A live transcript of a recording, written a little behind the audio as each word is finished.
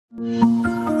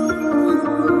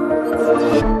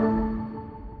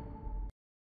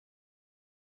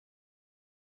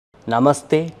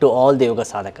Namaste to all the yoga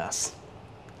sadhakas.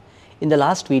 In the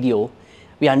last video,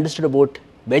 we understood about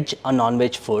veg and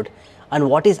non-veg food and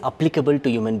what is applicable to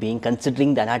human being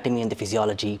considering the anatomy and the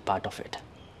physiology part of it.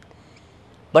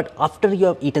 But after you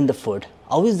have eaten the food,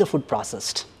 how is the food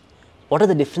processed? What are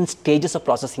the different stages of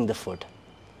processing the food?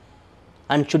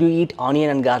 And should you eat onion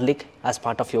and garlic as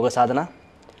part of yoga sadhana?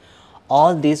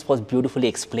 All this was beautifully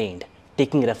explained,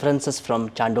 taking references from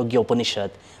Chāndogya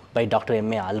Upanishad by Dr.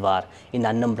 M A Alwar in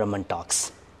Annam Brahman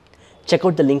talks. Check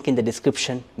out the link in the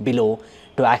description below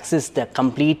to access the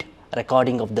complete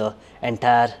recording of the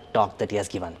entire talk that he has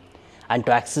given and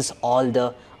to access all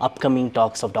the upcoming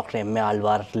talks of Dr. M A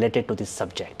Alwar related to this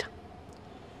subject.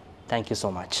 Thank you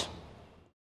so much.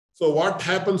 So what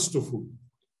happens to food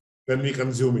when we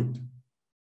consume it?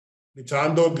 The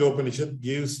Chāndogya Upanishad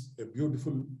gives a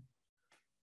beautiful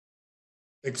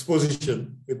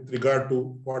exposition with regard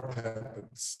to what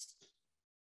happens.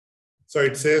 So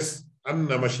it says,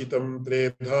 Annamashitam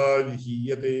tredha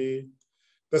vihiyate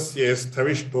tasya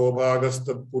sthavishto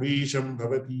bhagastat purisham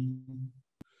bhavati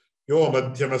yo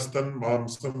madhyamastan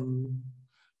mamsam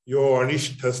yo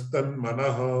anishthastan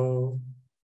manaha.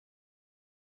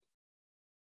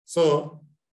 So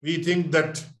we think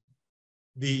that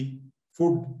the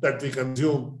food that we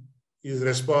consume is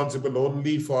responsible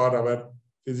only for our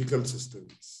physical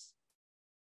systems.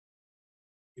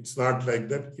 It's not like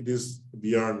that. It is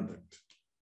beyond that.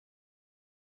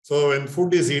 So when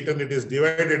food is eaten, it is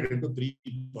divided into three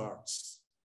parts.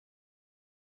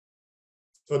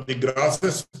 So the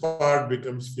grossest part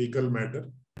becomes fecal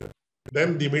matter.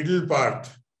 Then the middle part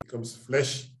becomes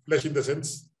flesh. Flesh in the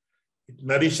sense, it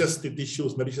nourishes the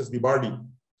tissues, nourishes the body.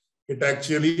 It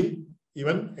actually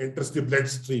even enters the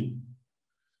bloodstream.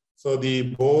 So the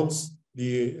bones,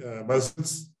 the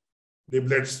muscles, the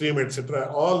bloodstream,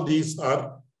 etc., all these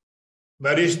are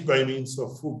nourished by means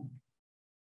of food.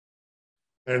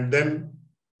 And then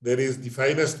there is the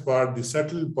finest part, the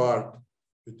subtle part,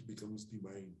 which becomes the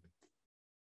mind.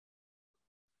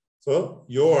 So,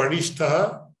 yo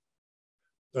anishtaha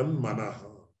tan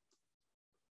manaha.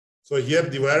 So here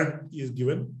the word is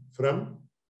given from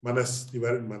manas, the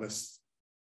word manas.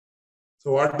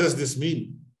 So what does this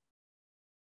mean?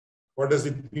 What does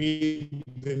it mean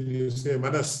when you say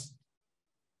manas?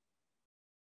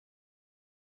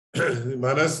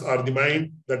 Manas or the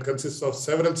mind that consists of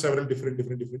several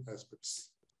different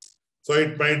aspects. So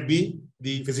it might be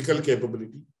the physical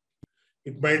capability.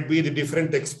 It might be the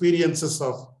different experiences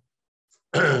of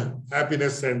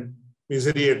happiness and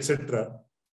misery, etc.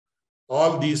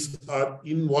 All these are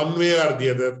in one way or the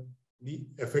other the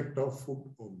effect of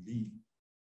food only.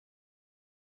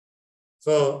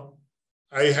 So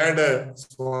I had a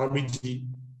Swamiji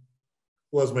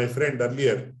who was my friend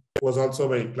earlier, who was also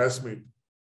my classmate.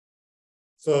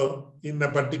 So in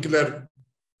a particular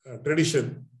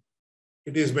tradition,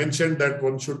 it is mentioned that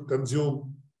one should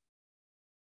consume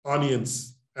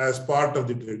onions as part of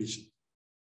the tradition.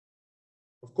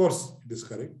 Of course, it is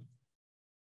correct.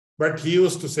 But he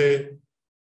used to say,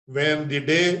 when the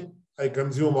day I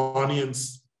consume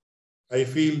onions, I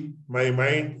feel my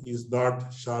mind is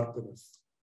not sharp enough.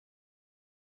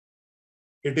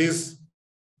 It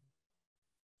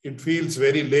feels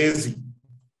very lazy.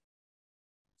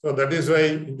 So that is why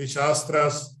in the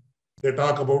Shastras, they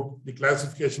talk about the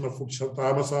classification of food,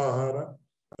 Tamasa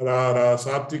Ahara,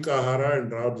 Sattvika Ahara,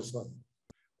 and Rajasa Ahara.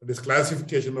 That is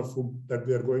classification of food that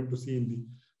we are going to see in the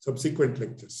subsequent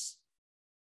lectures.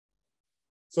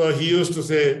 So he used to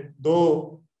say,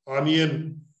 though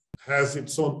onion has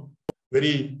its own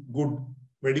very good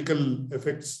medical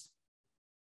effects,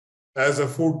 as a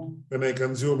food, when I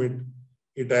consume it,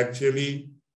 it actually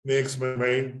makes my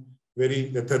mind very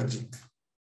lethargic.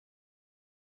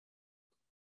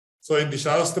 So in the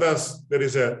Shastras, there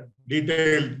is a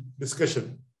detailed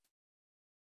discussion.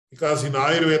 Because in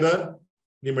Ayurveda,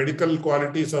 the medical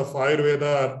qualities of Ayurveda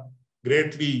are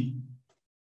greatly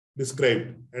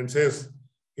described and says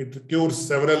it cures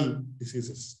several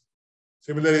diseases.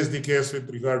 Similar is the case with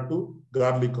regard to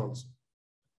garlic also.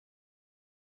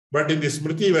 But in the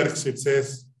Smriti works, it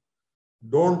says,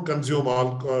 don't consume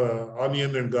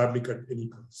onion and garlic at any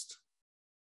cost.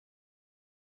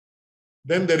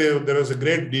 Then there was a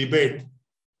great debate.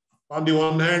 On the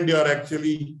one hand, you are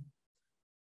actually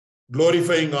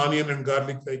glorifying onion and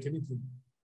garlic like anything.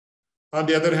 On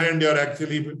the other hand, you are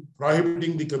actually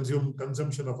prohibiting the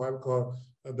consumption of alcohol,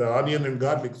 the onion and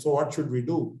garlic. So what should we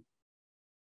do?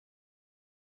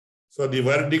 So the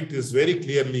verdict is very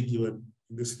clearly given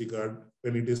in this regard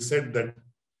when it is said that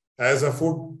as a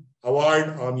food,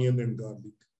 avoid onion and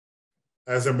garlic.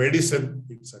 as a medicine,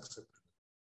 it's accepted.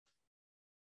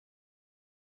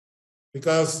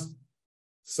 Because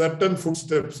certain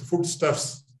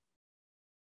foodstuffs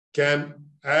can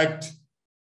act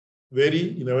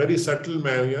in a very subtle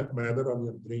manner on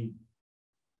your brain.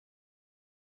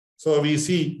 So we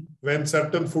see when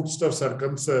certain foodstuffs are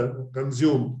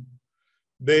consumed,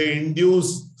 they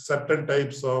induce certain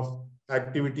types of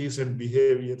activities and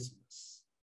behaviors.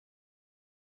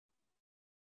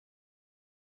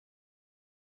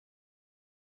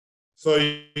 So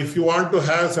if you want to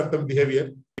have certain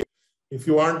behavior, if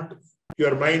you want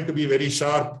your mind to be very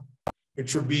sharp, it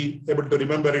should be able to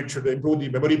remember, it should improve the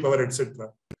memory power,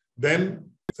 etc.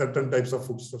 Then certain types of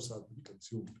foodstuffs are to be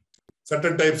consumed.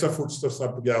 Certain types of foodstuffs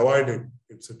are to be avoided,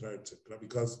 etc., etc.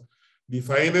 Because the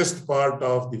finest part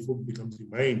of the food becomes the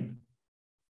mind.